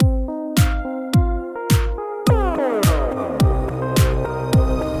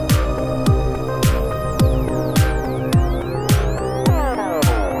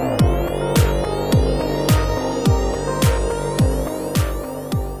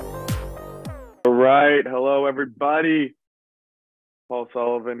right. Hello, everybody. Paul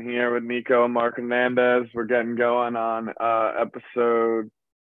Sullivan here with Nico and Mark Hernandez. We're getting going on episode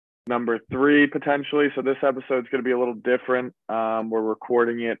number 3, potentially. So this episode's going to be a little different. We're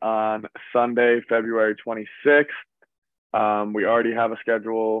recording it on Sunday, February 26th. We already have a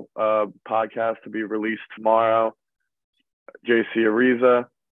scheduled podcast to be released tomorrow. JC Ariza.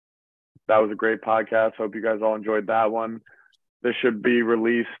 That was a great podcast. Hope you guys all enjoyed that one. This should be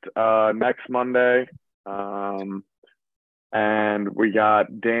released next Monday. And we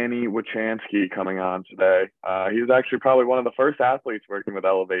got Danny Wirchansky coming on today. He's actually probably one of the first athletes working with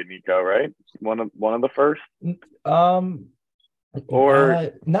Elevate, Nico, right? One of the first?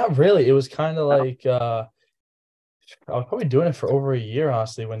 Or not really. It was kind of like I was probably doing it for over a year,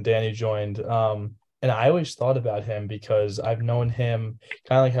 honestly, when Danny joined. And I always thought about him because I've known him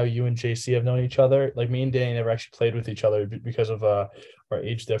kind of like how you and JC have known each other. Like me and Danny never actually played with each other because of our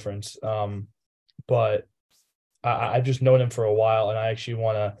age difference. But I've just known him for a while, and I actually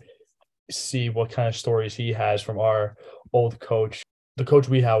want to see what kind of stories he has from our old coach. The coach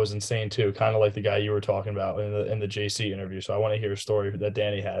we had was insane too, kind of like the guy you were talking about in the JC interview. So I want to hear a story that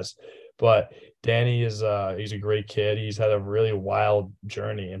Danny has. But Danny is he's a great kid. He's had a really wild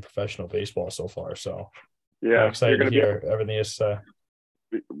journey in professional baseball so far. So yeah, I'm excited to hear everything he has to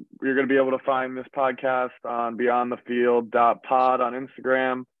say. You're going to be able to find this podcast on beyondthefield.pod on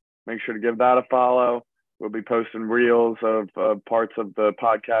Instagram. Make sure to give that a follow. We'll be posting reels of parts of the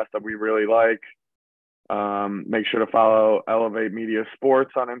podcast that we really like. Make sure to follow Elevate Media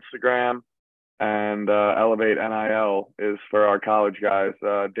Sports on Instagram, and Elevate NIL is for our college guys.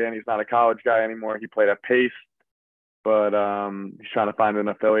 Danny's not a college guy anymore. He played at Pace, but he's trying to find an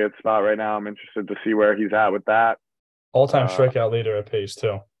affiliate spot right now. I'm interested to see where he's at with that. All-time strikeout leader at Pace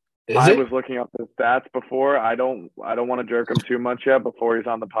too. I was looking up his stats before. I don't want to jerk him too much yet before he's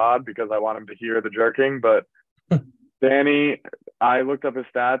on the pod because I want him to hear the jerking. But Danny, I looked up his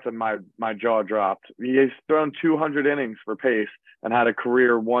stats and my jaw dropped. He has thrown 200 innings for Pace and had a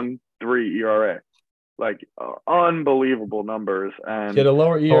career 1.3 ERA. Like unbelievable numbers. And he had a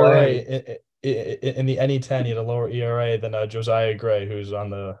lower ERA in the NE10. He had a lower ERA than Josiah Gray, who's on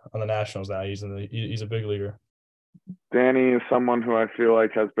the Nationals now. He's a big leaguer. Danny is someone who I feel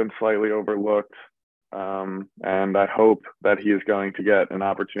like has been slightly overlooked, and I hope that he is going to get an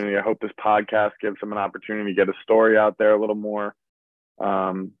opportunity. I hope this podcast gives him an opportunity to get a story out there a little more.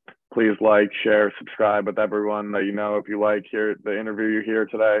 Please like, share, subscribe with everyone that you know. If you like the interview you hear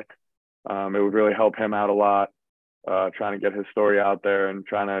today, it would really help him out a lot, trying to get his story out there and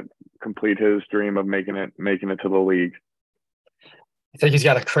trying to complete his dream of making it to the league. I think he's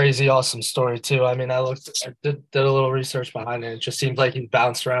got a crazy, awesome story too. I mean, I did a little research behind it. It just seems like he's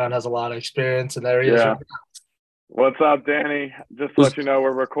bounced around, has a lot of experience, and there he is. What's up, Danny? Just to let you know,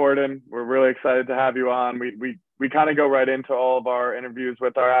 we're recording. We're really excited to have you on. We kind of go right into all of our interviews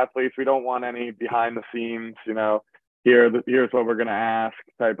with our athletes. We don't want any behind the scenes, here's what we're gonna ask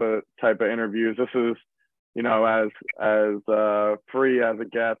type of interviews. This is, as free as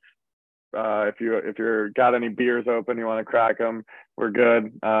it gets. If you're got any beers open, you want to crack them, we're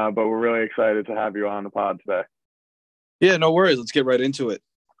good. But we're really excited to have you on the pod today. Yeah, no worries. Let's get right into it.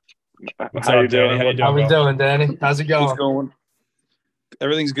 How you doing? How we doing, Danny? How's it going? What's going?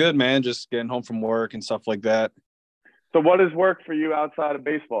 Everything's good, man. Just getting home from work and stuff like that. So what is work for you outside of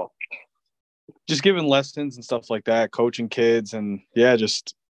baseball? Just giving lessons and stuff like that, coaching kids, and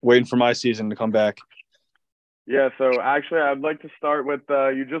just waiting for my season to come back. Yeah, so actually I'd like to start with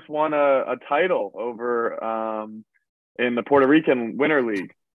you just won a title over in the Puerto Rican Winter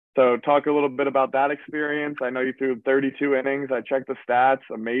League. So talk a little bit about that experience. I know you threw 32 innings. I checked the stats,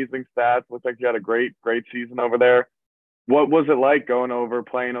 amazing stats. Looks like you had a great season over there. What was it like going over,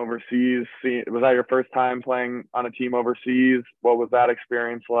 playing overseas? Was that your first time playing on a team overseas? What was that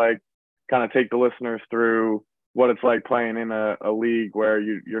experience like? Kind of take the listeners through what it's like playing in a league where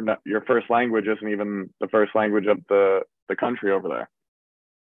your first language isn't even the first language of the country over there.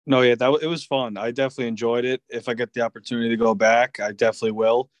 No, yeah, it was fun. I definitely enjoyed it. If I get the opportunity to go back, I definitely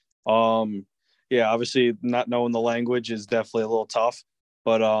will. Obviously not knowing the language is definitely a little tough,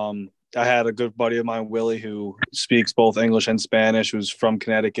 but I had a good buddy of mine, Willie, who speaks both English and Spanish, who's from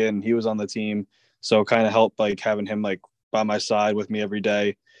Connecticut, and he was on the team. So kind of helped like having him like by my side with me every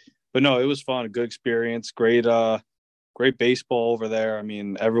day. But no, it was fun. A good experience. Great baseball over there. I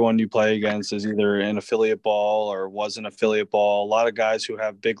mean, everyone you play against is either in affiliate ball or was in affiliate ball. A lot of guys who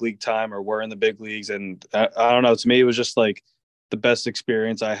have big league time or were in the big leagues. And I don't know, to me, it was just like the best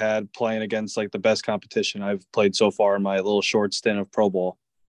experience I had playing against like the best competition I've played so far in my little short stint of pro ball.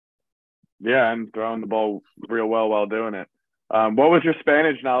 Yeah, and throwing the ball real well while doing it. What was your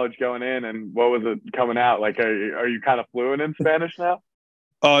Spanish knowledge going in, and what was it coming out? Like, are you kind of fluent in Spanish now?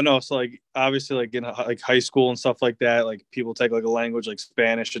 Oh no, so like obviously like in like high school and stuff like that, like people take like a language like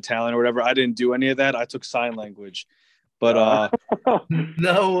Spanish, Italian, or whatever. I didn't do any of that. I took sign language, but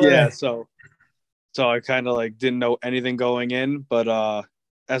No yeah, way. so I kind of like didn't know anything going in, but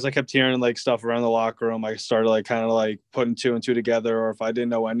as I kept hearing like stuff around the locker room, I started like kind of like putting two and two together. Or if I didn't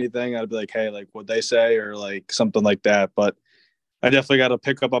know anything, I'd be like, hey, like what they say, or like something like that. But I definitely got to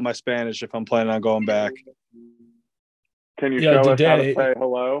pick up on my Spanish if I'm planning on going back. Can you Yeah, show us how to Danny. say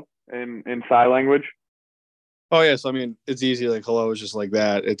hello in sign language? Oh yes, I mean it's easy. Like hello is just like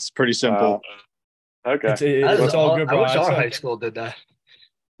that. It's pretty simple. Okay. It's all good, I bro. wish our high school did that.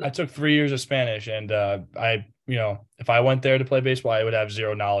 I took 3 years of Spanish, and if I went there to play baseball, I would have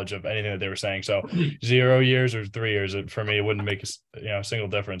zero knowledge of anything that they were saying. So 0 years or 3 years, for me, it wouldn't make a single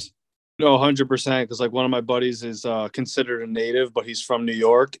difference. No, 100%. Because like one of my buddies is considered a native, but he's from New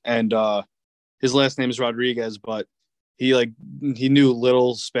York, and his last name is Rodriguez. But he knew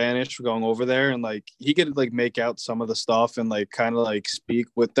little Spanish going over there, and like he could like make out some of the stuff and like kind of like speak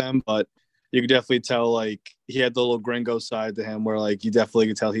with them, but you could definitely tell like he had the little gringo side to him where like you definitely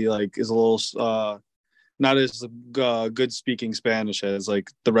could tell he like is a little not as good speaking Spanish as like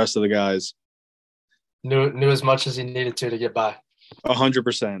the rest of the guys. Knew as much as he needed to get by.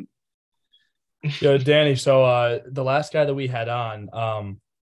 100%. Yeah, Danny. So the last guy that we had on,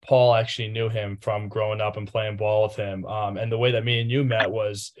 Paul actually knew him from growing up and playing ball with him. And the way that me and you met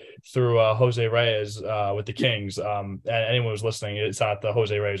was through Jose Reyes with the Kings. And anyone who's listening, it's not the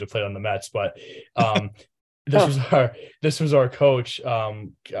Jose Reyes who played on the Mets, but this was our coach,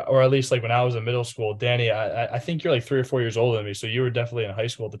 or at least like when I was in middle school. Danny, I think you're like 3 or 4 years older than me, so you were definitely in high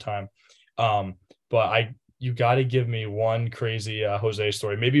school at the time. But you got to give me one crazy Jose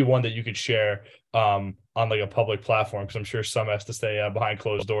story, maybe one that you could share on like a public platform, because I'm sure some has to stay behind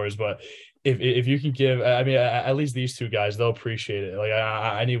closed doors. But if you can give, I mean, at least these two guys, they'll appreciate it. Like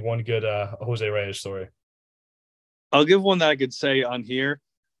I need one good Jose Reyes story. I'll give one that I could say on here.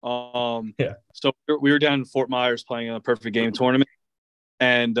 Yeah. So we were down in Fort Myers playing in a perfect game tournament,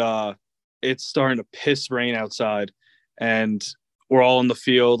 and it's starting to piss rain outside, and we're all in the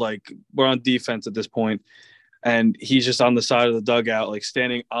field, like we're on defense at this point, and he's just on the side of the dugout, like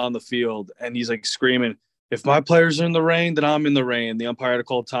standing on the field, and he's like screaming, "If my players are in the rain, then I'm in the rain." The umpire had to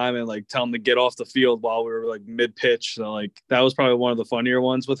call time and like tell him to get off the field while we were like mid pitch. So like that was probably one of the funnier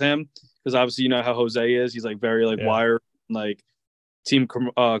ones with him, because obviously you know how Jose is. He's like very like wire, like team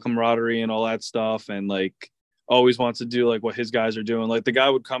camaraderie and all that stuff, and like always wants to do like what his guys are doing. Like the guy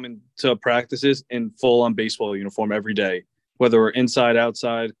would come into practices in full on baseball uniform every day, whether we're inside,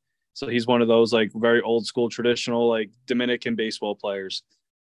 outside. So he's one of those like very old school, traditional, like Dominican baseball players.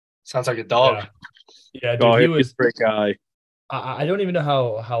 Sounds like a dog. Yeah, dude, he was a great guy. I don't even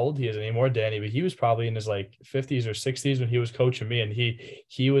know how old he is anymore, Danny, but he was probably in his like 50s or 60s when he was coaching me, and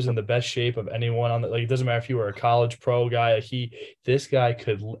he was in the best shape of anyone on the, like, it doesn't matter if you were a college pro guy, this guy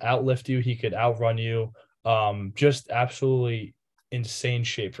could outlift you, he could outrun you, just absolutely insane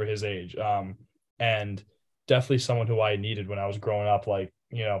shape for his age. And definitely someone who I needed when I was growing up, like,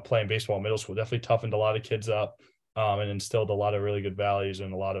 playing baseball in middle school. Definitely toughened a lot of kids up, and instilled a lot of really good values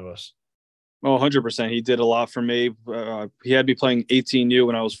in a lot of us. Oh, 100%. He did a lot for me. He had me playing 18U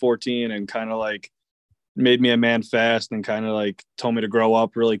when I was 14, and kind of like made me a man fast, and kind of like told me to grow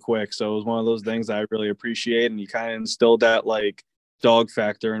up really quick. So it was one of those things I really appreciate. And he kind of instilled that like dog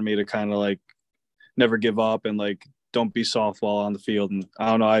factor in me to kind of like never give up and like don't be soft while on the field. And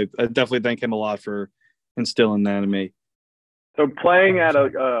I don't know, I definitely thank him a lot for instilling that in me. So playing at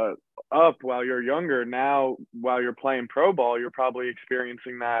up while you're younger, now while you're playing pro ball, you're probably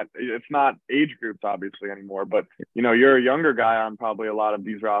experiencing that. It's not age groups obviously anymore, but you're a younger guy on probably a lot of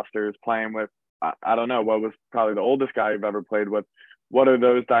these rosters playing with, I don't know, what was probably the oldest guy you've ever played with. What are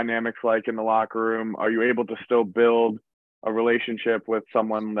those dynamics like in the locker room? Are you able to still build a relationship with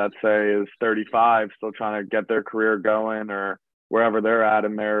someone that say is 35, still trying to get their career going, or wherever they're at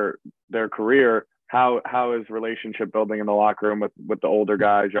in their career? How is relationship building in the locker room with the older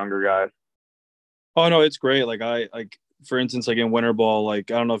guys, younger guys? Oh no, it's great. Like for instance, like in winter ball, like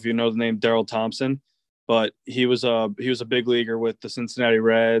I don't know if you know the name Daryl Thompson, but he was a big leaguer with the Cincinnati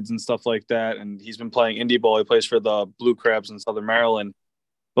Reds and stuff like that, and he's been playing indie ball. He plays for the Blue Crabs in Southern Maryland,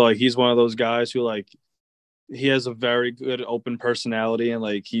 but like he's one of those guys who like he has a very good open personality, and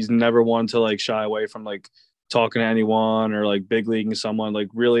like he's never one to like shy away from like talking to anyone or like big leaguing someone. Like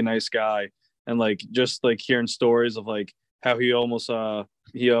really nice guy. And like just like hearing stories of like how he almost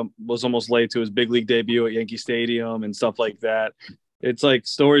was almost late to his big league debut at Yankee Stadium and stuff like that. it's like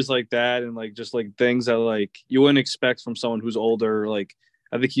stories like that and like just like things that like you wouldn't expect from someone who's older. Like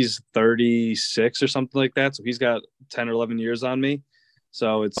I think he's 36 or something like that. So he's got 10 or 11 years on me.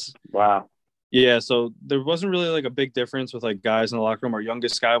 So it's Wow. yeah. So there wasn't really like a big difference with like guys in the locker room. Our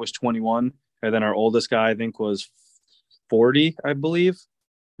youngest guy was 21, and then our oldest guy I think was 40, I believe.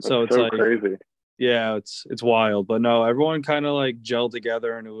 So That's it's so like crazy. yeah, it's wild. But no, everyone kind of like gelled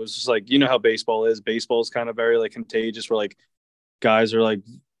together, and it was just like you know how baseball is. Baseball is kind of very like contagious, where like guys are like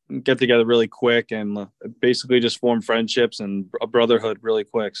get together really quick and basically just form friendships and a brotherhood really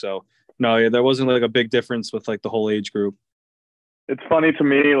quick. So no, yeah, there wasn't like a big difference with like the whole age group. It's funny to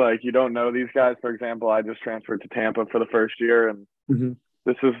me, like you don't know these guys. For example, I just transferred to Tampa for the first year, and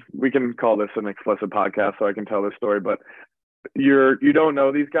Mm-hmm. we can call this an explicit podcast, so I can tell this story. But you don't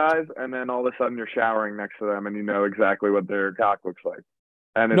know these guys, and then all of a sudden you're showering next to them, and you know exactly what their cock looks like.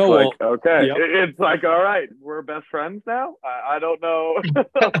 And it's No, like, well, okay, yep. it's like, all right, we're best friends now. I don't know,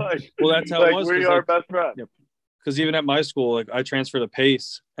 like, Well, that's how it like was. we Cause, are like, best friends. yep. Because even at my school, like I transferred to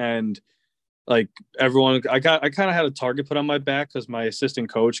Pace, and like everyone, I kind of had a target put on my back because my assistant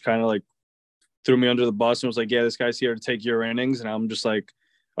coach kind of like threw me under the bus and was like, "Yeah, this guy's here to take your innings," and I'm just like,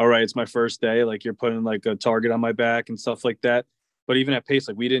 "All right, it's my first day. Like you're putting like a target on my back and stuff like that." But even at Pace,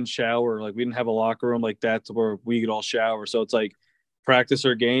 like we didn't shower, like we didn't have a locker room like that to where we could all shower. So it's like practice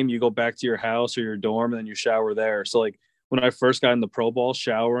or game, you go back to your house or your dorm and then you shower there. So like when I first got in the pro ball,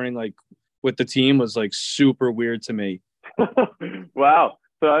 showering like with the team was like super weird to me. Wow.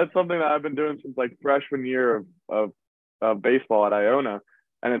 So that's something that I've been doing since like freshman year of baseball at Iona.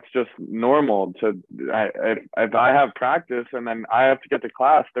 And it's just normal to, if I have practice and then I have to get to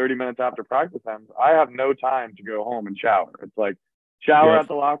class 30 minutes after practice ends, I have no time to go home and shower. It's like shower Yep. at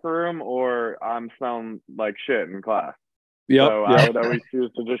the locker room or I'm smelling like shit in class. Yep. So I would always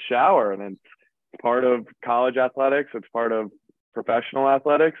choose to just shower. And it's part of college athletics. It's part of professional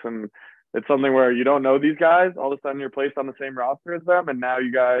athletics. And it's something where you don't know these guys. All of a sudden you're placed on the same roster as them. And now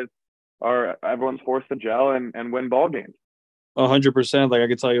you guys everyone's forced to gel and win ball games. 100%. Like I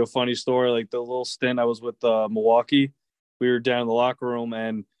could tell you a funny story. Like the little stint I was with Milwaukee, we were down in the locker room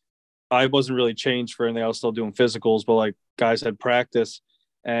and I wasn't really changed for anything. I was still doing physicals, but like guys had practice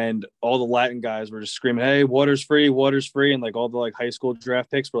and all the Latin guys were just screaming, "Hey, water's free, water's free." And like all the like high school draft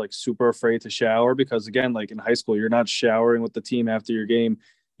picks were like super afraid to shower because again, like in high school, you're not showering with the team after your game.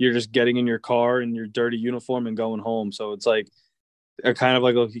 You're just getting in your car in your dirty uniform and going home. So it's like a kind of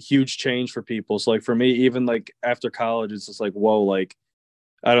like a huge change for people. So like for me, even like after college, it's just like, whoa, like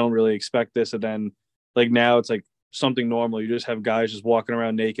I don't really expect this. And then like now it's like something normal. You just have guys just walking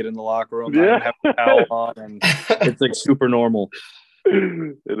around naked in the locker room, not even having a towel on, and it's like super normal.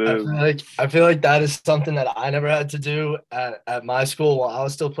 It is. I feel like that is something that I never had to do at my school while I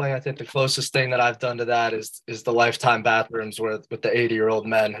was still playing. I think the closest thing that I've done to that is the lifetime bathrooms with the 80-year-old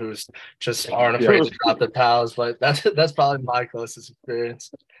men who's just aren't afraid to drop the towels. But that's probably my closest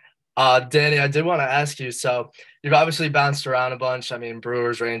experience. Danny, I did want to ask you. So you've obviously bounced around a bunch. I mean,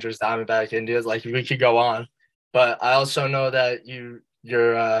 Brewers, Rangers, Diamondback, Indians. Like we could go on, but I also know that your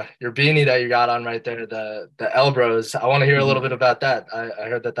beanie that you got on right there, the Elbros. I want to hear a little bit about that. I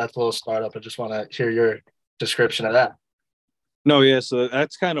heard that that's a little startup. I just want to hear your description of that. No, yeah, so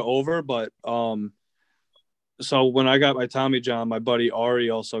that's kind of over, but so when I got my Tommy John, my buddy Ari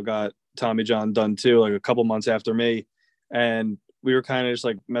also got Tommy John done too, like a couple months after me, and we were kind of just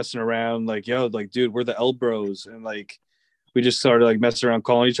like messing around, like, yo, like, dude, we're the Elbros, and like we just started like messing around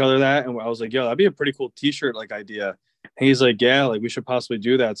calling each other that, and I was like, yo, that'd be a pretty cool T-shirt like idea. And he's like, yeah, like we should possibly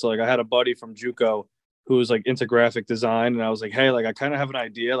do that. So like I had a buddy from JUCO who was like into graphic design, and I was like, hey, like I kind of have an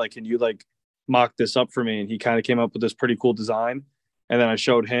idea, like can you like mock this up for me? And he kind of came up with this pretty cool design. And then I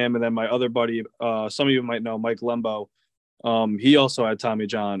showed him, and then my other buddy, some of you might know, Mike Lembo. He also had Tommy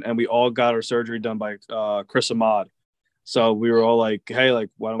John, and we all got our surgery done by Chris Ahmad. So we were all like, hey, like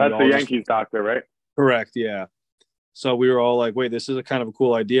why don't That's we all the just... Yankees doctor, right? Correct, yeah. So we were all like, wait, this is a kind of a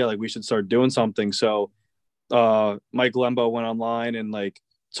cool idea. Like we should start doing something. So Mike Lembo went online and like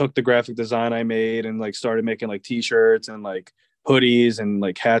took the graphic design I made and like started making like T-shirts and like hoodies and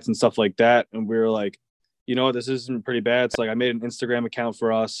like hats and stuff like that. And we were like, you know what, this isn't pretty bad. So like I made an Instagram account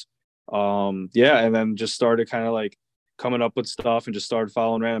for us. Yeah, and then just started kind of like coming up with stuff and just started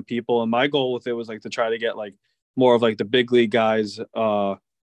following random people. And my goal with it was like to try to get like more of like the big league guys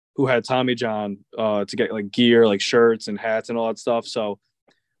who had Tommy John to get like gear, like shirts and hats and all that stuff. So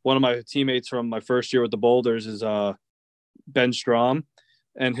one of my teammates from my first year with the Boulders is Ben Strom,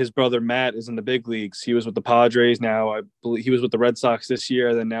 and his brother Matt is in the big leagues. He was with the Padres. Now I believe he was with the Red Sox this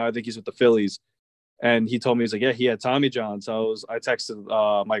year. Then now I think he's with the Phillies. And he told me, he's like, yeah, he had Tommy John. So I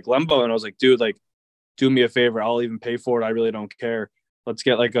texted Mike Lembo and I was like, dude, like, do me a favor. I'll even pay for it. I really don't care. Let's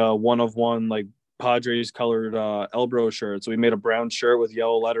get like a 1-of-1 like Padres colored Elbro shirt. So we made a brown shirt with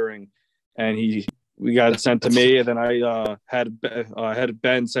yellow lettering, and we got it sent to me, and then I had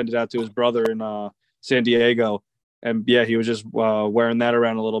Ben send it out to his brother in San Diego. And yeah, he was just wearing that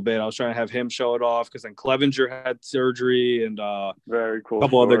around a little bit. I was trying to have him show it off because then Clevenger had surgery and very cool. A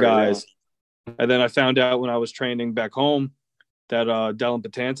couple other guys. Yeah. And then I found out when I was training back home that Dellin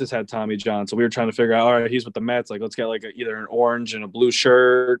Betances had Tommy John. So we were trying to figure out, all right, he's with the Mets. Like, let's get like either an orange and a blue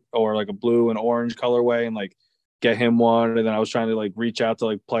shirt or like a blue and orange colorway and like get him one. And then I was trying to like reach out to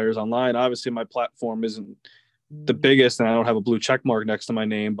like players online. Obviously, my platform isn't the biggest and I don't have a blue check mark next to my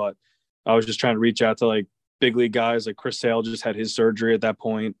name, but I was just trying to reach out to like big league guys. Like Chris Sale just had his surgery at that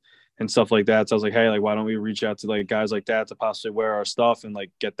point and stuff like that. So I was like, hey, like, why don't we reach out to like guys like that to possibly wear our stuff and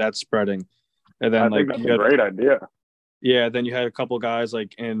like get that spreading? And then I think that's a great idea. Yeah, then you had a couple guys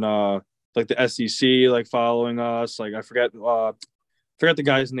like in like the SEC like following us. Like I forget the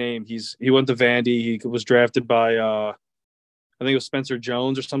guy's name. He went to Vandy. He was drafted by I think it was Spencer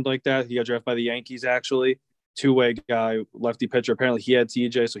Jones or something like that. He got drafted by the Yankees actually. Two-way guy, lefty pitcher. Apparently he had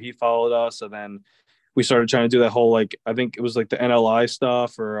TJ, so he followed us. And then we started trying to do that whole like I think it was like the NLI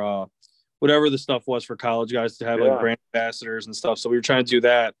stuff or whatever the stuff was for college guys to have like brand ambassadors and stuff. So we were trying to do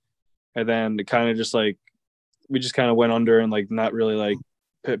that, and then it kind of just like we just kind of went under and like not really like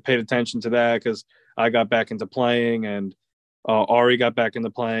paid attention to that because I got back into playing and Ari got back into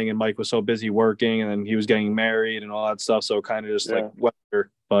playing and Mike was so busy working and then he was getting married and all that stuff. So kind of just like went under.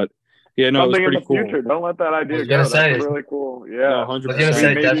 But yeah, no, something it was pretty cool. Future. Don't let that idea go. That's really cool. Yeah, no, 100%.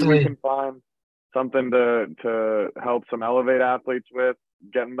 Maybe definitely. we can find something to help some elevate athletes with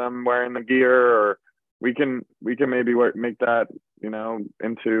getting them wearing the gear, or we can maybe make that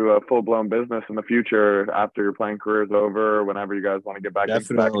into a full blown business in the future after your playing career is over, or whenever you guys want to get back.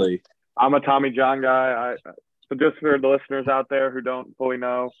 Definitely. Into that. I'm a Tommy John guy. So just for the listeners out there who don't fully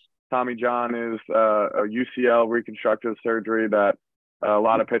know, Tommy John is a UCL reconstructive surgery that a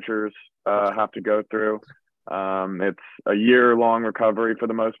lot of pitchers have to go through. It's a year-long recovery for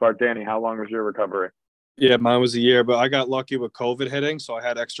the most part. Danny, how long was your recovery? Yeah, mine was a year, but I got lucky with COVID hitting, so I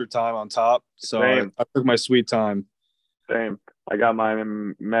had extra time on top. So I took my sweet time. Same. I got mine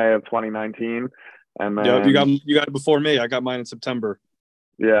in May of 2019, and then you got it before me. I got mine in September.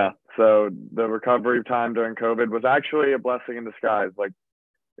 Yeah. So the recovery time during COVID was actually a blessing in disguise. Like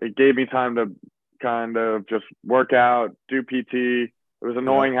it gave me time to kind of just work out, do PT. It was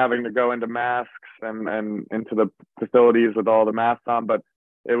annoying having to go into masks and into the facilities with all the masks on, but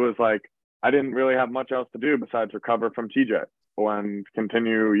it was like I didn't really have much else to do besides recover from TJ and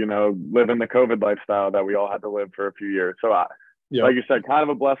continue, living the COVID lifestyle that we all had to live for a few years. So like you said, kind of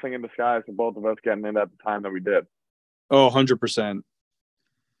a blessing in disguise for both of us getting in at the time that we did. Oh, 100%.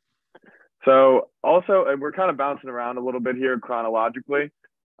 So also, we're kind of bouncing around a little bit here chronologically.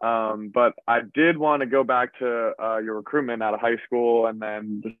 But I did want to go back to your recruitment out of high school and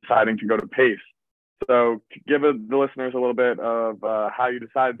then deciding to go to Pace. So give the listeners a little bit of how you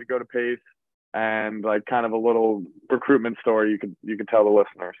decided to go to Pace and like kind of a little recruitment story you could tell the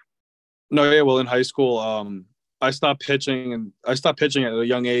listeners. No, yeah. Well, in high school, I stopped pitching at a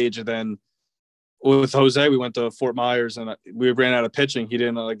young age, and then with Jose, we went to Fort Myers and we ran out of pitching. He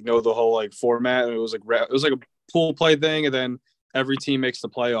didn't like know the whole like format. It was like a pool play thing, and then every team makes the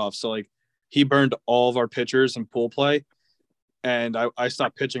playoffs. So like he burned all of our pitchers in pool play. And I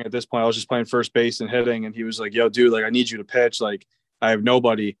stopped pitching at this point. I was just playing first base and hitting. And he was like, yo, dude, like I need you to pitch. Like I have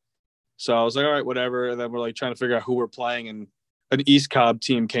nobody. So I was like, all right, whatever. And then we're like trying to figure out who we're playing. And an East Cobb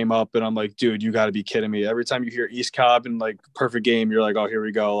team came up and I'm like, dude, you got to be kidding me. Every time you hear East Cobb in like perfect game, you're like, oh, here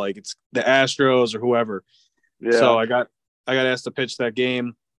we go. Like it's the Astros or whoever. Yeah. So I got asked to pitch that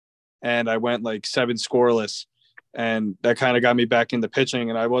game and I went like 7 scoreless. And that kind of got me back into pitching,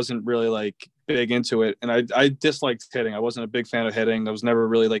 and I wasn't really like big into it. And I disliked hitting. I wasn't a big fan of hitting. I was never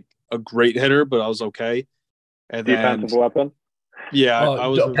really like a great hitter, but I was okay. And defensive weapon. Yeah, I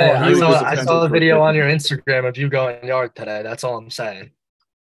was. I saw a video on your Instagram of you going yard today. That's all I'm saying.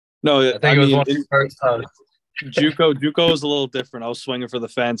 No, I think it was one of the first times. JUCO was a little different. I was swinging for the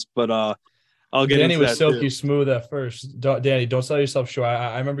fence, but I'll get Danny into was silky smooth at first. Danny, don't sell yourself short.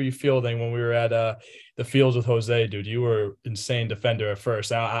 I remember you fielding when we were at the fields with Jose, dude. You were insane defender at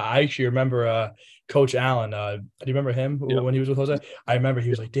first. I actually remember Coach Allen. Do you remember him when he was with Jose? I remember he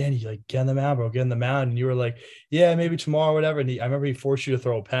was like, Danny, like get in the mound, bro, get in the mound. And you were like, yeah, maybe tomorrow, whatever. And I remember he forced you to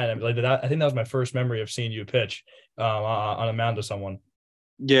throw a pen. I think that was my first memory of seeing you pitch on a mound to someone.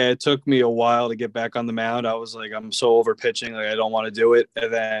 Yeah, it took me a while to get back on the mound. I was like, I'm so over pitching, like I don't want to do it.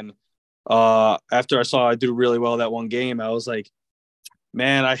 And then after I saw I did really well that one game, I was like,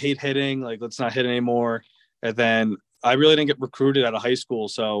 man, I hate hitting. Like, let's not hit anymore. And then I really didn't get recruited out of high school.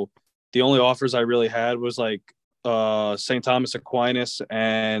 So the only offers I really had was like St. Thomas Aquinas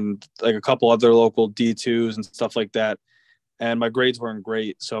and like a couple other local D2s and stuff like that. And my grades weren't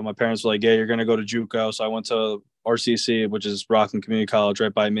great. So my parents were like, yeah, you're going to go to JUCO. So I went to RCC, which is Rockland Community College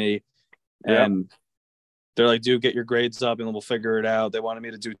right by me. Yeah. And they're like, dude, get your grades up and we'll figure it out. They wanted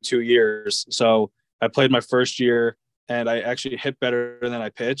me to do 2 years. So I played my first year and I actually hit better than I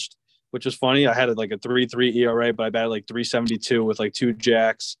pitched, which was funny. I had like a 3.3 ERA, but I batted like 372 with like 2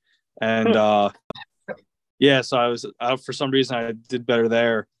 jacks. And yeah, so I was out for some reason. I did better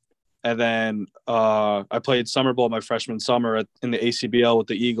there. And then I played summer ball my freshman summer in the ACBL with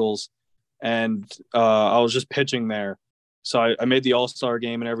the Eagles. And I was just pitching there. So I made the All-Star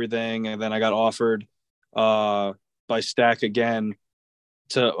game and everything. And then I got offered by Stack again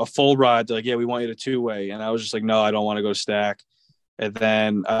to a full ride. They're like, yeah, we want you to 2-way. And I was just like, no, I don't want to go Stack. And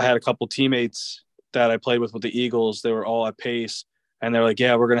then I had a couple teammates that I played with the Eagles. They were all at Pace. And they're like,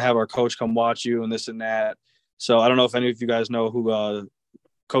 yeah, we're going to have our coach come watch you and this and that. So I don't know if any of you guys know who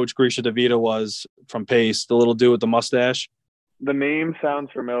Coach Grisha DeVita was from Pace, the little dude with the mustache. The name sounds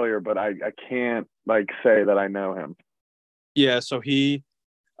familiar, but I can't like say that I know him. Yeah, so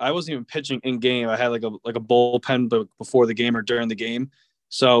I wasn't even pitching in game. I had like a bullpen before the game or during the game.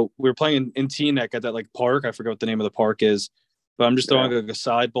 So we were playing in Teaneck at that like park. I forget what the name of the park is, but I'm just throwing like a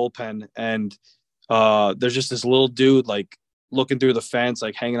side bullpen, and there's just this little dude like looking through the fence,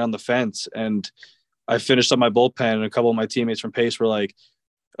 like hanging on the fence. And I finished up my bullpen, and a couple of my teammates from Pace were like,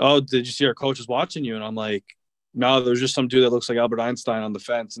 oh, did you see our coach was watching you? And I'm like, no, there's just some dude that looks like Albert Einstein on the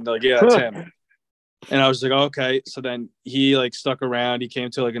fence. And they're like, yeah, that's him. And I was like, oh, okay. So then he like stuck around. He came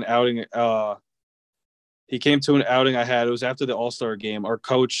to like an outing. He came to an outing I had. It was after the All-Star game. Our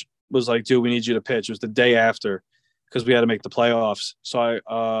coach was like, dude, we need you to pitch. It was the day after because we had to make the playoffs. So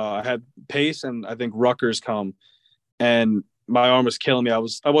I had Pace and I think Rutgers come, and my arm was killing me. I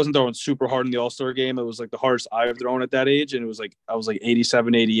wasn't throwing super hard in the All-Star game. It was like the hardest I've thrown at that age. And it was like, I was like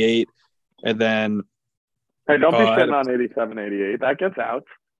 87, 88. And then. Hey, don't be sitting on 87, 88. That gets out.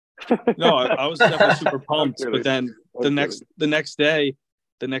 No, I was definitely super pumped. But then the next day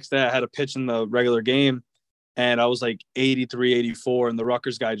I had a pitch in the regular game, and I was like 83, 84, and the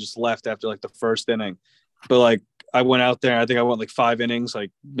Rutgers guy just left after like the first inning. But like I went out there, and I think I went like 5 innings,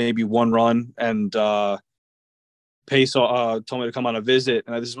 like maybe 1 run, and Pace told me to come on a visit,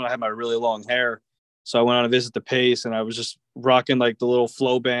 and this is when I had my really long hair. So I went on a visit to Pace, and I was just rocking like the little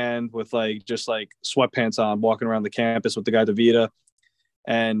flow band with like just like sweatpants on, walking around the campus with the guy DeVita.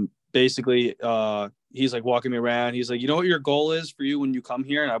 And basically, he's like walking me around. He's like, you know what your goal is for you when you come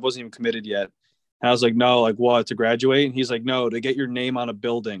here? And I wasn't even committed yet. And I was like, no, like what, to graduate? And he's like, no, to get your name on a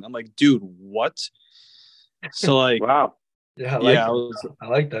building. I'm like, dude, what? So like, wow. Yeah, I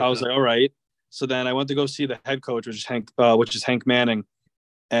like that. I was like, all right. So then I went to go see the head coach, which is Hank Manning.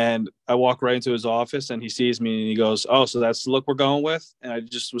 And I walk right into his office, and he sees me, and he goes, oh, so that's the look we're going with? And I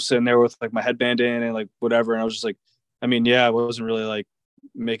just was sitting there with like my headband in and like whatever. And I was just like, I mean, yeah, I wasn't really like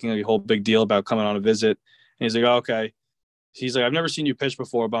making a whole big deal about coming on a visit. And he's like, oh, okay. He's like, I've never seen you pitch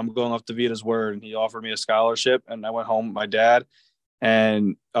before, but I'm going off DeVita's word. And he offered me a scholarship, and I went home with my dad.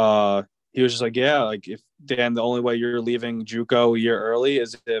 And he was just like, yeah, like if Dan, the only way you're leaving JUCO a year early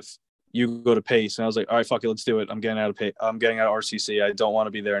is if you go to Pace. And I was like, all right, fuck it, let's do it. I'm getting out of RCC. I don't want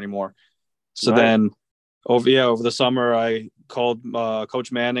to be there anymore. So then over the summer, I called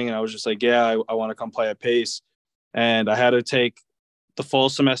Coach Manning, and I was just like, yeah, I want to come play at Pace. And I had to take the fall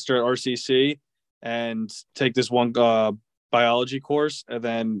semester at RCC and take this one biology course. And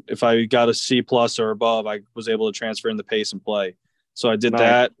then if I got a C+ or above, I was able to transfer into Pace and play. So I did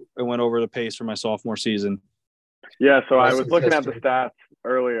that. I went over to Pace for my sophomore season. Yeah, so I was looking at the stats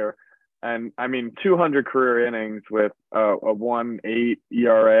earlier. And I mean, 200 career innings with a 1.8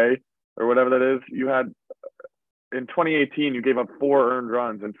 ERA or whatever that is. You had in 2018, you gave up 4 earned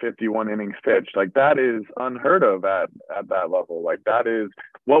runs and 51 innings pitched. Like that is unheard of at that level. Like that is,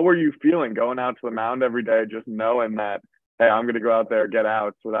 what were you feeling going out to the mound every day, just knowing that, hey, I'm going to go out there and get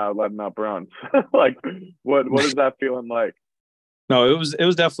outs without letting up runs? Like what is that feeling like? No, it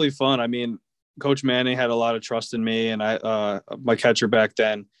was definitely fun. I mean, Coach Manning had a lot of trust in me, and I my catcher back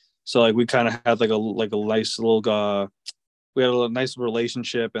then. So like we kind of had like a nice little we had a nice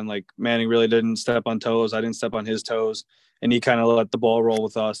relationship, and like Manning really didn't step on toes. I didn't step on his toes, and he kind of let the ball roll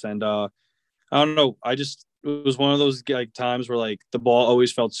with us. And I don't know, it was one of those like times where like the ball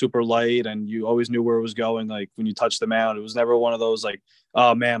always felt super light, and you always knew where it was going. Like when you touched the mound, it was never one of those like,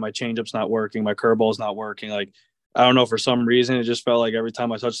 oh man, my changeup's not working, my curveball's not working. Like I don't know, for some reason it just felt like every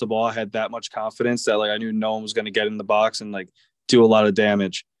time I touched the ball, I had that much confidence that like I knew no one was going to get in the box and like do a lot of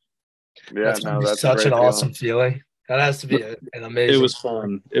damage. Yeah, That's gonna no, be that's such a an great awesome feeling. That has to be an amazing. It was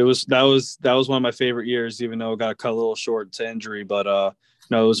fun. That was one of my favorite years, even though it got cut a little short to injury. But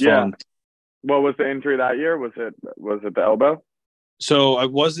no, it was fun. What was the injury that year? Was it the elbow? So I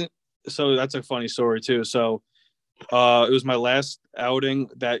wasn't. So that's a funny story too. So it was my last outing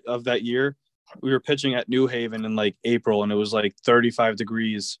of that year. We were pitching at New Haven in like April, and it was like 35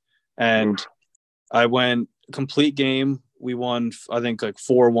 degrees. And I went complete game. We won, I think, like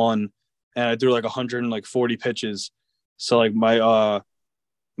 4-1, and I threw like 140 pitches. So like my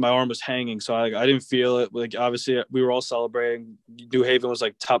arm was hanging, so I didn't feel it. Like obviously we were all celebrating. New Haven was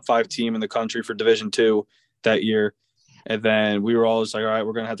like top 5 team in the country for Division II that year, and then we were all just like, all right,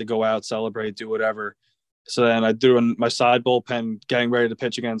 we're gonna have to go out, celebrate, do whatever. So then I threw in my side bullpen, getting ready to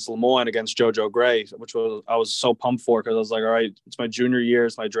pitch against Lemoyne against JoJo Gray, which I was so pumped for because I was like, all right, it's my junior year,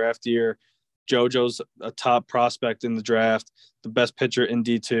 it's my draft year. JoJo's a top prospect in the draft, the best pitcher in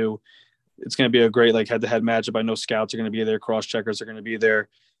D2. It's going to be a great like head-to-head matchup. I know scouts are going to be there, cross-checkers are going to be there.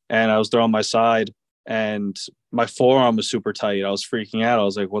 And I was throwing my side, and my forearm was super tight. I was freaking out. I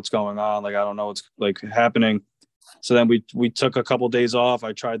was like, what's going on? Like, I don't know what's like happening. So then we took a couple of days off.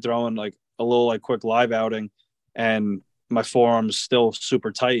 I tried throwing like a little like quick live outing, and my forearm was still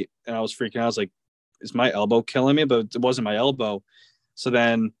super tight. And I was freaking out. I was like, is my elbow killing me? But it wasn't my elbow. So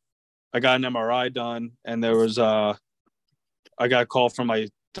then I got an MRI done, and there was I got a call from my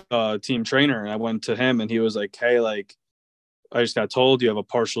team trainer, and I went to him, and he was like, hey, like, I just got told you have a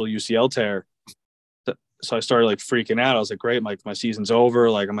partial UCL tear. So I started like freaking out. I was like, great, my season's over.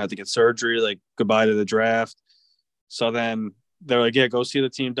 Like, I'm gonna have to get surgery. Like, goodbye to the draft. So then they're like, yeah, go see the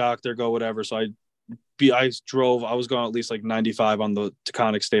team doctor, go whatever. So I drove. I was going at least like 95 on the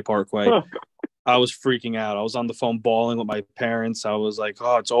Taconic State Parkway. I was freaking out. I was on the phone bawling with my parents. I was like,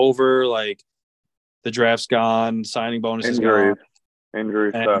 oh, it's over. Like, the draft's gone. Signing bonus is gone.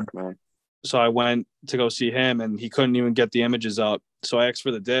 Injuries suck, man. So I went to go see him, and he couldn't even get the images up. So I asked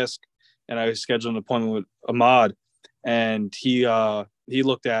for the disc, and I scheduled an appointment with Ahmad, and he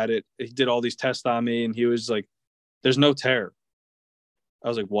looked at it. He did all these tests on me, and he was like, there's no tear. I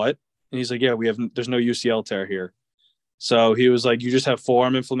was like, what? And he's like, yeah, there's no UCL tear here. So he was like, you just have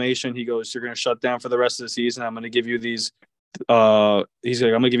forearm inflammation. He goes, you're going to shut down for the rest of the season. I'm going to give you these. He's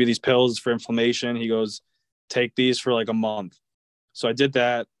like, I'm going to give you these pills for inflammation. He goes, take these for like a month. So I did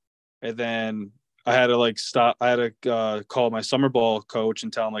that. And then I had to like stop. I had to call my summer ball coach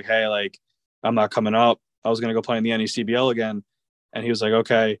and tell him like, hey, like, I'm not coming up. I was going to go play in the NECBL again. And he was like,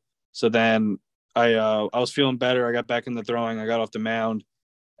 okay. So then I was feeling better. I got back in the throwing. I got off the mound,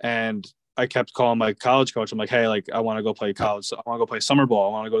 and I kept calling my college coach. I'm like, hey, like, I want to go play college. I want to go play summer ball.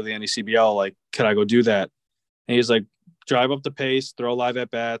 I want to go to the NECBL. Like, can I go do that? And he's like, drive up the pace, throw live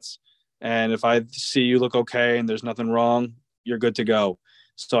at bats. And if I see you look okay and there's nothing wrong, you're good to go.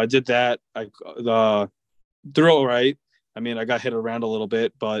 So I did that. I threw all right. I mean, I got hit around a little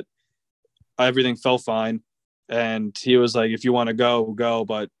bit, but everything felt fine. And he was like, if you want to go,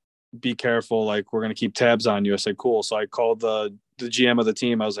 but be careful. Like, we're going to keep tabs on you. I said, cool. So I called the GM of the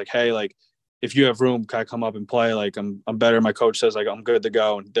team. I was like, hey, like, if you have room, can I come up and play? Like, I'm better. My coach says, like, I'm good to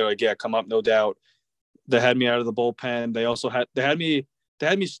go. And they're like, yeah, come up, no doubt. They had me out of the bullpen. They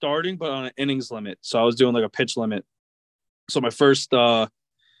had me starting, but on an innings limit. So I was doing like a pitch limit. So my first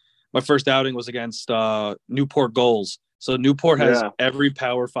outing was against Newport Goals. So Newport has every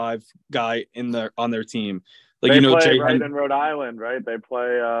Power 5 guy on their team. Like, they you know, play in Rhode Island, right? They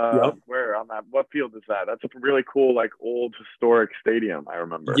play where on that? What field is that? That's a really cool, like, old historic stadium. I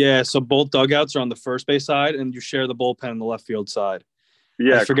remember. Yeah, so both dugouts are on the first base side, and you share the bullpen on the left field side.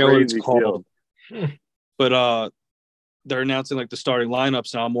 Yeah, I forget what it's called. Field. But they're announcing like the starting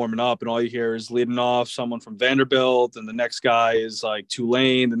lineups, and I'm warming up, and all you hear is leading off someone from Vanderbilt, and the next guy is like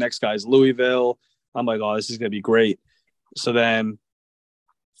Tulane, the next guy is Louisville. I'm like, oh, this is gonna be great. So then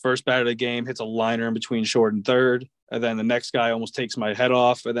first bat of the game hits a liner in between short and third, and then the next guy almost takes my head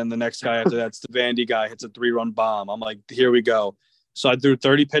off, and then the next guy after that's the Vandy guy hits a 3-run bomb. I'm like, here we go. So I threw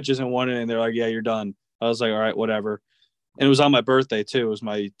 30 pitches in one inning. They're like, yeah, you're done. I was like, all right, whatever. And it was on my birthday too. It was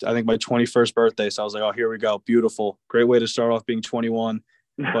I think my 21st birthday. So I was like, oh, here we go. Beautiful. Great way to start off being 21.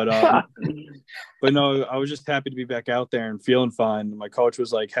 But no, I was just happy to be back out there and feeling fine. My coach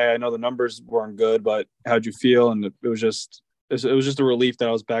was like, hey, I know the numbers weren't good, but how'd you feel? And it was just a relief that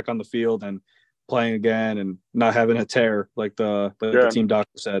I was back on the field and playing again and not having a tear like the team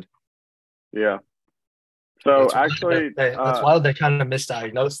doctor said. Yeah. So that's why they kind of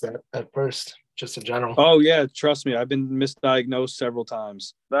misdiagnosed that at first. Just in general. Oh, yeah. Trust me. I've been misdiagnosed several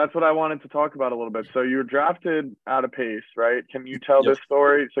times. That's what I wanted to talk about a little bit. So you were drafted out of pace, right? Can you tell this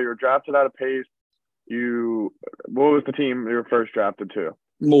story? So you were drafted out of pace. what was the team you were first drafted to?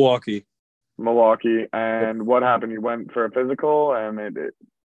 Milwaukee. And what happened? You went for a physical and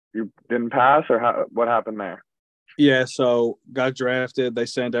you didn't pass, or what happened there? Yeah, so got drafted. They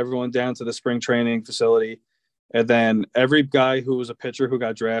sent everyone down to the spring training facility. And then every guy who was a pitcher who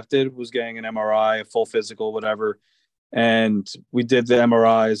got drafted was getting an MRI, a full physical, whatever. And we did the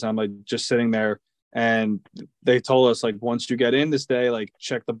MRIs. I'm like just sitting there. And they told us, like, once you get in this day, like,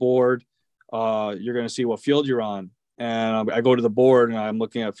 check the board. You're going to see what field you're on. And I go to the board and I'm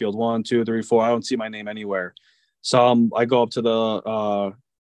looking at field 1, 2, 3, 4. I don't see my name anywhere. So I go up to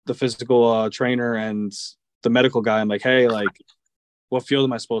the physical trainer and the medical guy. I'm like, hey, like, what field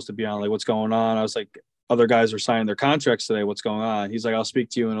am I supposed to be on? Like, what's going on? I was like, other guys are signing their contracts today. What's going on? He's like, I'll speak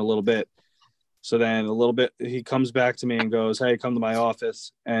to you in a little bit. So then a little bit, he comes back to me and goes, hey, come to my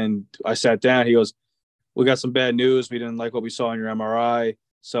office. And I sat down. He goes, we got some bad news. We didn't like what we saw in your MRI,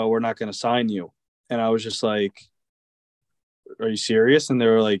 so we're not going to sign you. And I was just like, are you serious? And they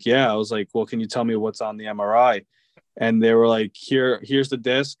were like, yeah. I was like, well, can you tell me what's on the MRI? And they were like, here's the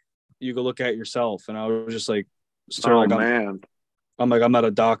disc. You go look at it yourself. And I was just like, sir, man. I'm like, I'm not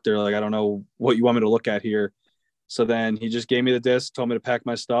a doctor. Like, I don't know what you want me to look at here. So then he just gave me the disc, told me to pack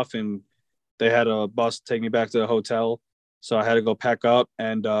my stuff, and they had a bus take me back to the hotel. So I had to go pack up,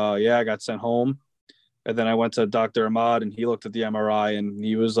 and I got sent home. And then I went to Dr. Ahmad, and he looked at the MRI, and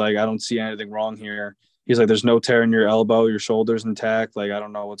he was like, I don't see anything wrong here. He's like, there's no tear in your elbow. Your shoulder's intact. Like, I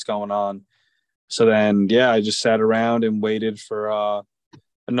don't know what's going on. So then, I just sat around and waited for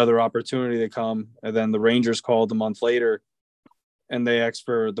another opportunity to come. And then the Rangers called a month later, and they asked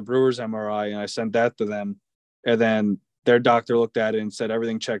for the Brewers MRI, and I sent that to them. And then their doctor looked at it and said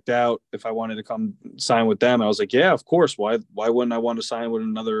everything checked out. If I wanted to come sign with them, I was like, yeah, of course. Why wouldn't I want to sign with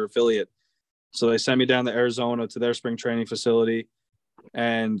another affiliate? So they sent me down to Arizona to their spring training facility.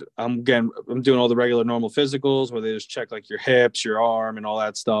 And I'm doing all the regular normal physicals where they just check like your hips, your arm, and all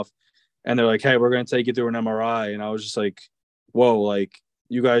that stuff. And they're like, hey, we're going to take you through an MRI. And I was just like, whoa, like,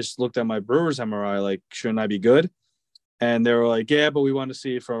 you guys looked at my Brewers MRI. Like, shouldn't I be good? And they were like, yeah, but we want to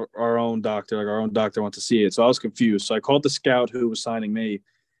see it for our own doctor. Like, our own doctor wants to see it. So I was confused. So I called the scout who was signing me.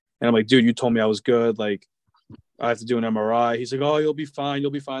 And I'm like, dude, you told me I was good. Like, I have to do an MRI. He's like, oh, you'll be fine.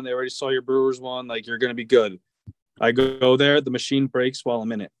 You'll be fine. They already saw your Brewers one. Like, you're going to be good. I go there. The machine breaks while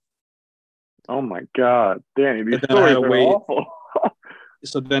I'm in it. Oh, my God. Danny, these stories are awful.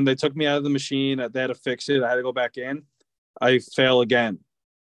 So then they took me out of the machine. They had to fix it. I had to go back in. I fail again.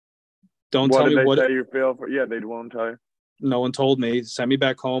 Don't tell me what. What did they say you fail for? Yeah, they won't tell you. No one told me. Sent me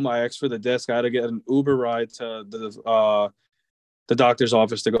back home. I asked for the disc. I had to get an Uber ride to the doctor's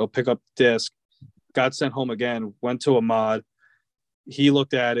office to go pick up the disc. Got sent home again. Went to Ahmad. He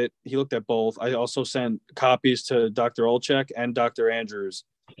looked at it. He looked at both. I also sent copies to Dr. Olchek and Dr. Andrews.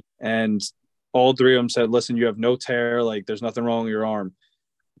 And all three of them said, listen, you have no tear. Like, there's nothing wrong with your arm.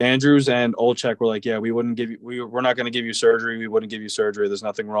 Andrews and Olchek were like, yeah, we're not going to give you surgery. We wouldn't give you surgery. There's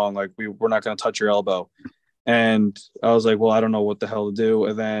nothing wrong. Like, we're not going to touch your elbow. And I was like, well, I don't know what the hell to do.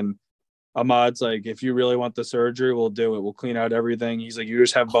 And then Ahmad's like, if you really want the surgery, we'll do it. We'll clean out everything. He's like, you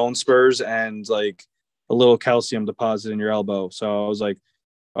just have bone spurs and like a little calcium deposit in your elbow. So I was like,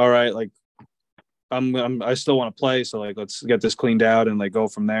 all right, like I still want to play. So like, let's get this cleaned out and like go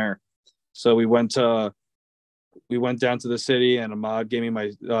from there. So we went down to the city, and Ahmad gave me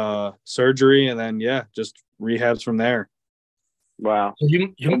my surgery, and then just rehabs from there. Wow.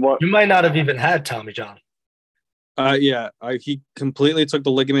 You might not have even had Tommy John. He completely took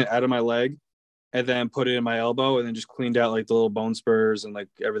the ligament out of my leg and then put it in my elbow and then just cleaned out like the little bone spurs and like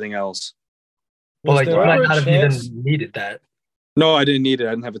everything else. Well, like, you might not have even needed that. No, I didn't need it. I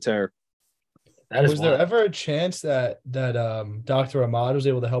didn't have a tear. Was there ever a chance that Dr. Ahmad was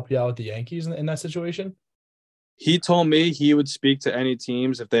able to help you out with the Yankees in that situation? He told me he would speak to any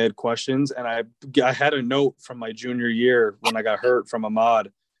teams if they had questions. And I had a note from my junior year when I got hurt from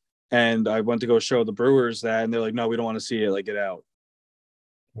Ahmad. And I went to go show the Brewers that, and they're like, no, we don't want to see it. Like, get out.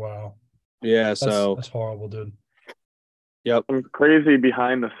 Wow. Yeah, that's horrible, dude. Yep. Some crazy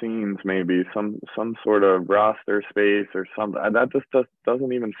behind the scenes, maybe some sort of roster space or something. That just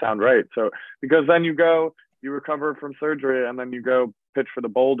doesn't even sound right. So, because then you recover from surgery, and then you go pitch for the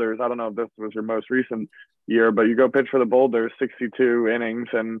Boulders. I don't know if this was your most recent year, but you go pitch for the Boulders, 62 innings,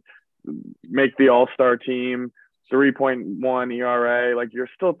 and make the All-Star team, 3.1 ERA. Like, you're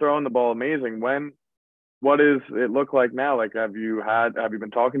still throwing the ball amazing. What does it look like now? Like, have you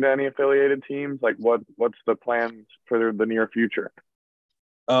been talking to any affiliated teams? Like, what's the plans for the near future?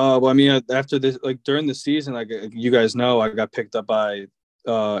 Well, I mean, after this, like during the season, like you guys know, I got picked up by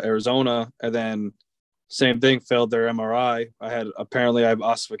Arizona, and then Same thing, failed their MRI. I have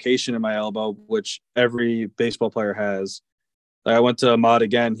ossification in my elbow, which every baseball player has. I went to Ahmad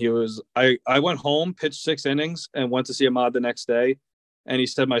again. I went home, pitched 6 innings, and went to see Ahmad the next day. And he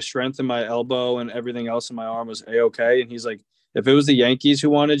said my strength in my elbow and everything else in my arm was A-okay. And he's like, if it was the Yankees who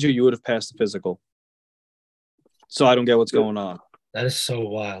wanted you would have passed the physical. So I don't get what's going on. That is so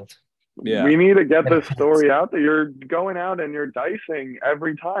wild. Yeah. We need to get this story out there. You're going out and you're dicing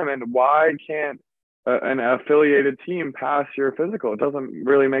every time. And why can't an affiliated team pass your physical? It doesn't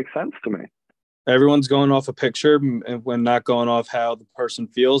really make sense to me. Everyone's going off a picture and when not going off how the person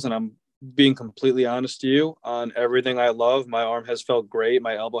feels. And I'm being completely honest to you on everything I love. My arm has felt great.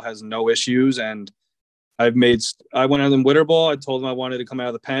 My elbow has no issues. And I went out in winter ball. I told them I wanted to come out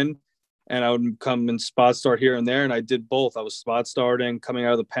of the pen and I would come and spot start here and there. And I did both. I was spot starting, coming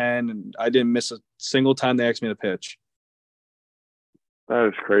out of the pen, and I didn't miss a single time they asked me to pitch. That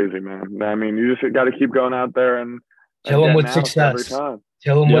is crazy, man. I mean, you just got to keep going out there and kill them with success. Every time.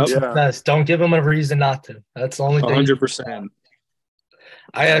 Kill them with success. Don't give them a reason not to. That's the only thing. 100%.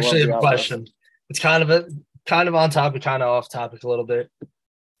 I actually have a question. It's kind of on topic, kind of off topic a little bit.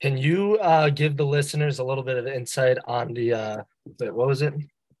 Can you give the listeners a little bit of insight on the what was it?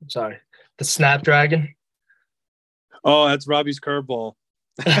 Sorry, the Snapdragon. Oh, that's Robbie's curveball.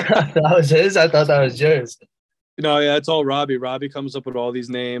 That was his. I thought that was yours. No, yeah, it's all Robbie. Robbie comes up with all these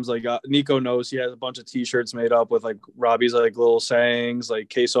names. Like Nico knows he has a bunch of T-shirts made up with like Robbie's like little sayings,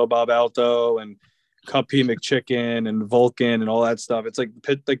 like Queso Bob Alto and Cup P McChicken and Vulcan and all that stuff. It's like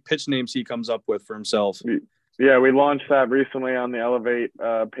pitch names he comes up with for himself. Yeah, we launched that recently on the Elevate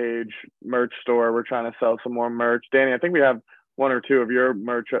page merch store. We're trying to sell some more merch. Danny, I think we have 1 or 2 of your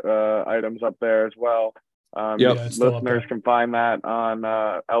merch items up there as well. Listeners can find that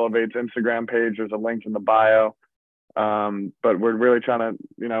on Elevate's Instagram page. There's a link in the bio. But we're really trying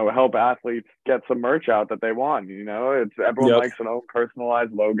to, help athletes get some merch out that they want. It's everyone likes an own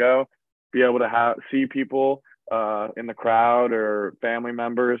personalized logo. Be able to see people in the crowd or family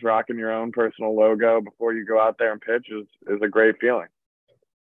members rocking your own personal logo before you go out there and pitch is a great feeling.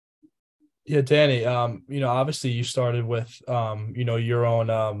 Yeah, Danny. Obviously you started with your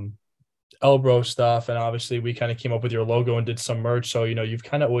own Elbro stuff, and obviously we kind of came up with your logo and did some merch. So you've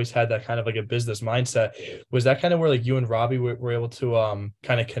kind of always had that kind of like a business mindset. Was that kind of where like you and Robbie were able to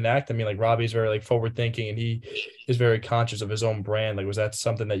kind of connect? I mean, like Robbie's very like forward thinking and he is very conscious of his own brand. Like, was that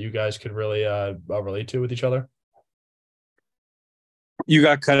something that you guys could really relate to with each other? You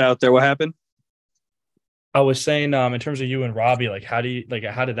got cut out there. What happened? I was saying in terms of you and Robbie, like how did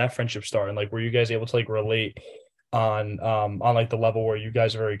that friendship start, and like were you guys able to like relate on like the level where you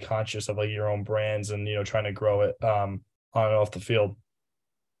guys are very conscious of like your own brands and trying to grow it on and off the field?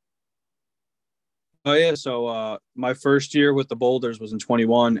 Oh yeah, so my first year with the Boulders was in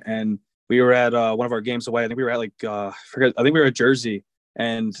 21, and we were at one of our games away. I think we were at I think we were at Jersey,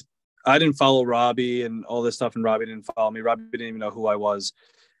 and I didn't follow Robbie and all this stuff, and Robbie didn't follow me. Robbie didn't even know who I was,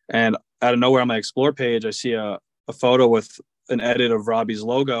 and out of nowhere on my Explore page, I see a photo with an edit of Robbie's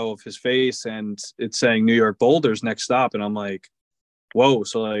logo of his face, and it's saying New York Boulders next stop. And I'm like, whoa.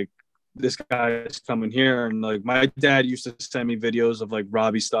 So like this guy's coming here. And like my dad used to send me videos of like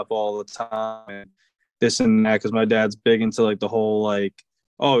Robbie stuff all the time and this and that. Cause my dad's big into like the whole, like,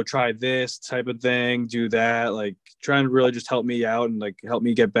 oh, try this type of thing, do that, like trying to really just help me out and like help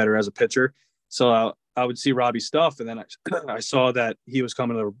me get better as a pitcher. So I would see Robbie's stuff. And then I saw that he was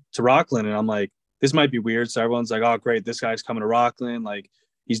coming to Rockland, and I'm like, this might be weird. So everyone's like, oh, great, this guy's coming to Rockland. Like,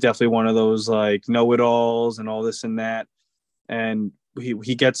 he's definitely one of those, like, know-it-alls and all this and that. And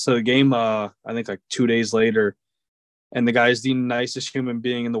he gets to the game, I think, like 2 days later. And the guy is the nicest human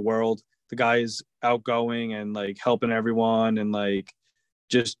being in the world. The guy is outgoing and, like, helping everyone and, like,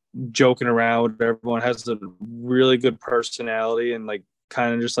 just joking around. Everyone has a really good personality and, like,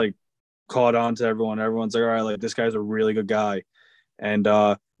 kind of just, like, caught on to everyone. Everyone's like, all right, like, this guy's a really good guy. And,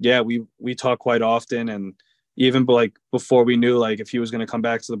 yeah, we talk quite often, and even like before we knew like if he was going to come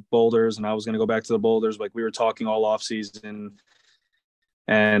back to the Boulders and I was going to go back to the Boulders, like we were talking all off season,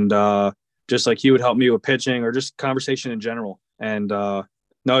 and just like he would help me with pitching or just conversation in general. And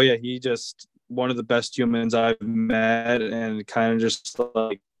no, yeah, he just one of the best humans I've met, and kind of just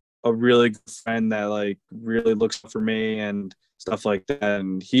like a really good friend that like really looks for me and stuff like that.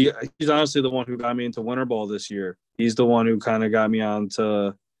 And he's honestly the one who got me into winter ball this year. He's the one who kind of got me on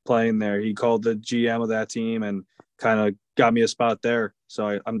to playing there. He called the GM of that team and kind of got me a spot there.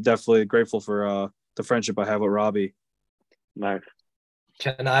 So I'm definitely grateful for the friendship I have with Robbie. Nice.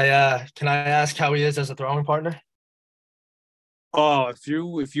 Can I ask how he is as a throwing partner? Oh, if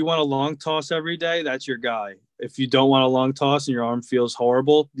you want a long toss every day, that's your guy. if you don't want a long toss and your arm feels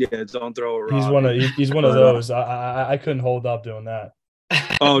horrible, yeah, don't throw it. He's wrong. he's one of those. I couldn't hold up doing that.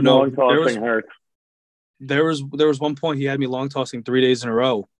 Oh no, long tossing hurts. There was one point he had me long tossing 3 days in a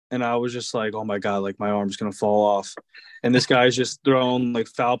row, and I was just like, oh my god, like my arm's gonna fall off. And this guy's just throwing like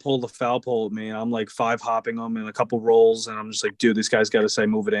foul pole to foul pole at me, and I'm like 5-hopping him and a couple rolls, and I'm just like, dude, this guy's got to say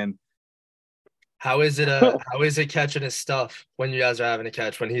move it in. How is it catching his stuff when you guys are having a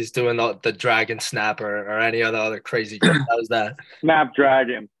catch, when he's doing the dragon snapper or any other crazy catch? How's that?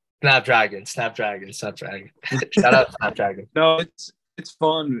 Snapdragon. Snapdragon. Shout out Snapdragon. No, it's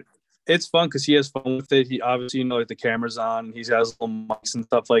fun. It's fun because he has fun with it. He obviously, like the camera's on, and he's got his little mics and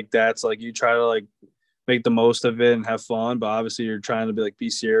stuff like that. So like you try to like make the most of it and have fun, but obviously you're trying to be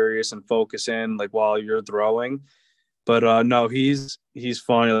serious and focus in like while you're throwing. But no, he's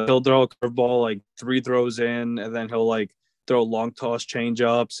funny. Like, he'll throw a curveball like 3 throws in, and then he'll like throw long toss change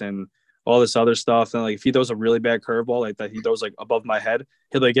ups and all this other stuff. And like if he throws a really bad curveball like that, he throws like above my head,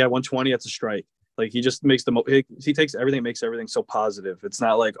 he'll like, yeah, 120, that's a strike. Like he just makes he takes everything, makes everything so positive. It's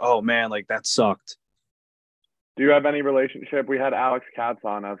not like, oh man, like that sucked. Do you have any relationship? We had Alex Katz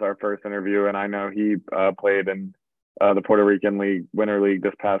on as our first interview, and I know he played in the Puerto Rican League, Winter League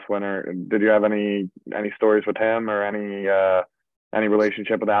this past winter. Did you have any stories with him or any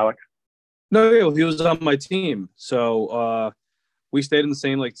relationship with Alex? No, he was on my team. So we stayed in the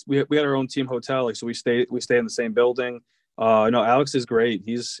same, like we had our own team hotel. Like, so we stayed in the same building. No, Alex is great.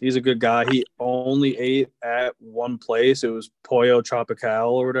 He's a good guy. He only ate at one place. It was Pollo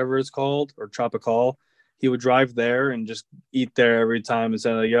Tropical or whatever it's called, or Tropical. He would drive there and just eat there every time and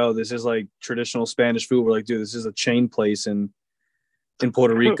say, like, yo, this is like traditional Spanish food. We're like, dude, this is a chain place in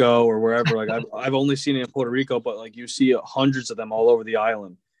Puerto Rico or wherever. Like I've only seen it in Puerto Rico, but like you see hundreds of them all over the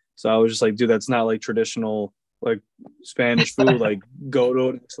island. So I was just like, dude, that's not like traditional like Spanish food. Like go to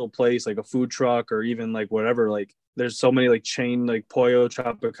a nice little place, like a food truck or even like whatever. Like there's so many like chain like Pollo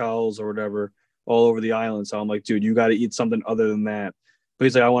Tropicals or whatever all over the island. So I'm like, dude, you got to eat something other than that. But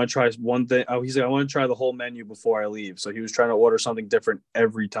he's like, I want to try one thing. He's like, I want to try the whole menu before I leave. So he was trying to order something different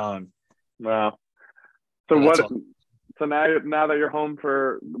every time. Wow. So So now that you're home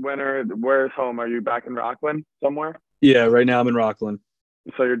for winter, where's home? Are you back in Rockland somewhere? Yeah, right now I'm in Rockland.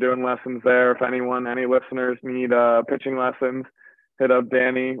 So you're doing lessons there. If any listeners need pitching lessons, hit up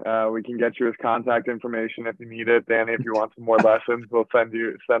Danny. We can get you his contact information if you need it. Danny, if you want some more lessons, we'll send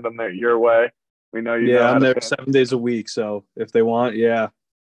them your way. We know you. Yeah, I'm there 7 days a week. So if they want, yeah.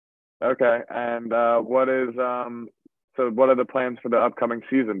 Okay. And what are the plans for the upcoming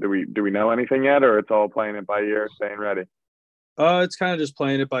season? Do we know anything yet, or it's all playing it by ear, staying ready? It's kind of just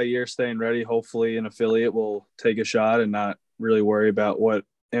playing it by ear, staying ready. Hopefully an affiliate will take a shot and not really worry about what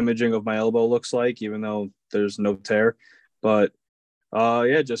imaging of my elbow looks like, even though there's no tear. But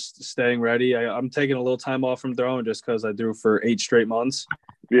yeah, just staying ready. I'm taking a little time off from throwing just because I threw for 8 straight months.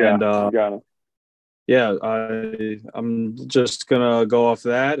 Yeah, and got it. Yeah, I'm just gonna go off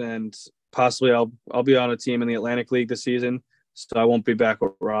that, and possibly I'll be on a team in the Atlantic League this season, so I won't be back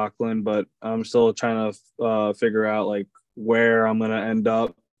with Rockland, but I'm still trying to figure out like where I'm gonna end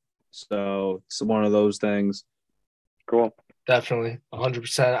up. So it's one of those things. Cool. Definitely,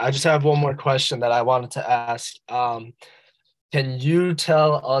 100%. I just have one more question that I wanted to ask. Can you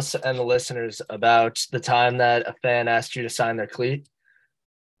tell us and the listeners about the time that a fan asked you to sign their cleat?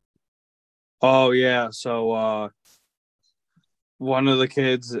 Oh yeah, so one of the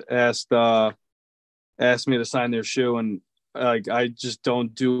kids asked me to sign their shoe, and like I just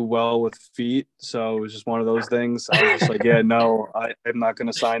don't do well with feet, so it was just one of those things. I was just like, yeah, no, I'm not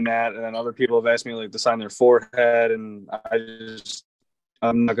gonna sign that. And then other people have asked me like to sign their forehead, and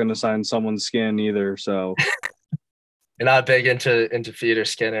I'm not gonna sign someone's skin either. So you're not big into feet or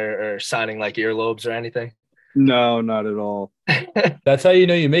skin or signing like earlobes or anything? No, not at all. That's how you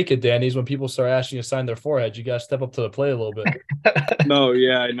know you make it, Danny, is when people start asking you to sign their forehead. You got to step up to the plate a little bit. No,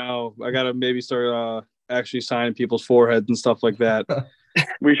 yeah, I know. I got to maybe start actually signing people's foreheads and stuff like that.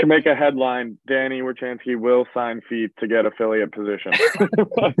 We should make a headline: Danny Wirchansky will sign feet to get affiliate position.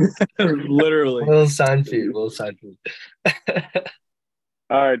 Literally. We'll sign feet.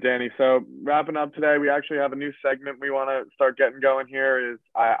 All right, Danny. So wrapping up today, we actually have a new segment we want to start getting going here.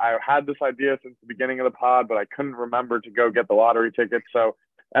 I had this idea since the beginning of the pod, but I couldn't remember to go get the lottery ticket. So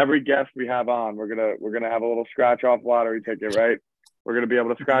every guest we have on, we're gonna have a little scratch off lottery ticket, right? We're gonna be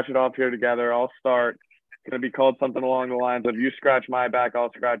able to scratch it off here together. I'll start. It's gonna be called something along the lines of you scratch my back,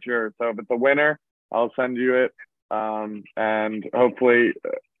 I'll scratch yours. So if it's a winner, I'll send you it, and hopefully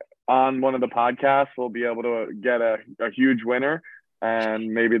on one of the podcasts we'll be able to get a huge winner.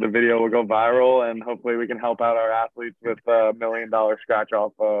 And maybe the video will go viral, and hopefully we can help out our athletes with $1 million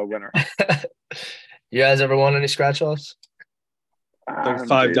scratch-off winner. You guys ever won any scratch offs? Like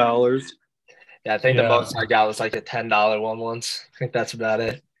 $5. Yeah, I think the most I got was like a $10 one once. I think that's about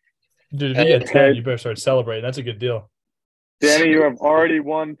it. Dude, if you get 10, you better start celebrating. That's a good deal. Danny, you have already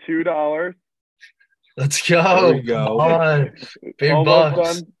won $2. Let's go. There we go. Come on. Big Almost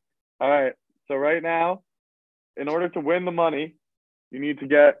bucks. done. All right. So right now, in order to win the money, you need to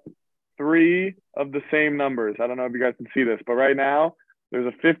get 3 of the same numbers. I don't know if you guys can see this, but right now there's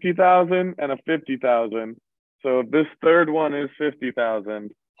a 50,000 and a 50,000. So if this third one is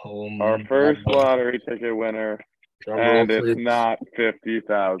 50,000, our first lottery ticket winner, and it's not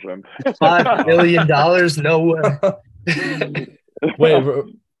 50,000. $5 million? No way. Wait,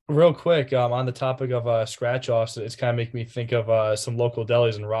 real quick, on the topic of scratch offs, it's kind of making me think of some local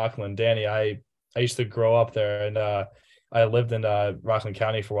delis in Rockland. Danny, I used to grow up there, and I lived in Rockland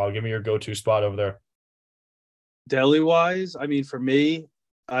County for a while. Give me your go-to spot over there. Deli-wise, I mean, for me,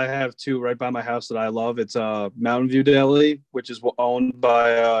 I have 2 right by my house that I love. It's Mountain View Deli, which is owned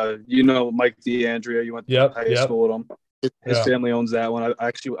by Mike DeAndrea. You went to high school with him. His family owns that one.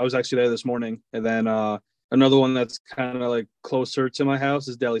 I was actually there this morning. And then another one that's kind of like closer to my house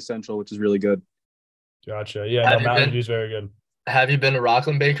is Deli Central, which is really good. Gotcha. Yeah, Mountain View is very good. Have you been to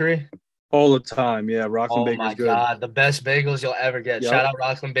Rockland Bakery? All the time, yeah. Rockland Bakery is good. Oh, my God. The best bagels you'll ever get. Yep. Shout out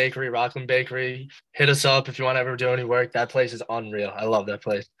Rockland Bakery. Rockland Bakery. Hit us up if you want to ever do any work. That place is unreal. I love that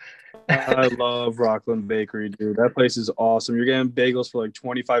place. I love Rockland Bakery, dude. That place is awesome. You're getting bagels for like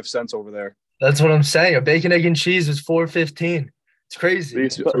 25 cents over there. That's what I'm saying. A bacon, egg, and cheese is $4.15. It's crazy.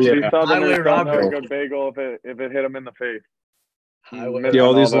 These Southerners don't know a good bagel if it hit them in the face.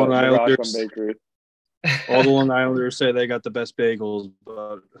 All these Long Islanders. All the Long Islanders say they got the best bagels,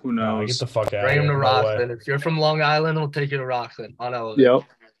 but who knows? Get the fuck out. Bring them to Rockland. If you're from Long Island, we'll take you to Rockland on elevator.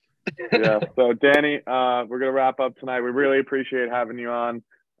 Yep. Yeah. So, Danny, we're going to wrap up tonight. We really appreciate having you on.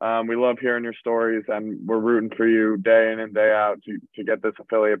 We love hearing your stories, and we're rooting for you day in and day out to get this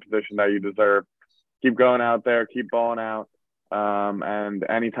affiliate position that you deserve. Keep going out there. Keep balling out. And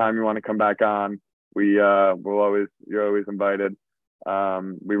anytime you want to come back on, you're always invited.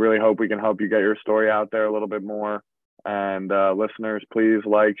 We really hope we can help you get your story out there a little bit more. And listeners, please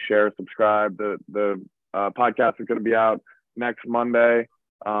like, share, subscribe. The podcast is going to be out next Monday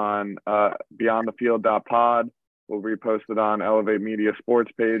on beyondthefield.pod. We'll repost it on Elevate Media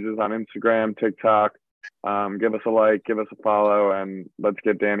Sports pages on Instagram, TikTok. Give us a like, give us a follow, and let's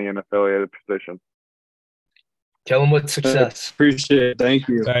get Danny an affiliated position. Kill him with success. Appreciate it. Thank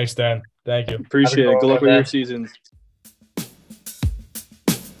you. Thanks, Dan. Thank you. Appreciate it. Good luck with your season.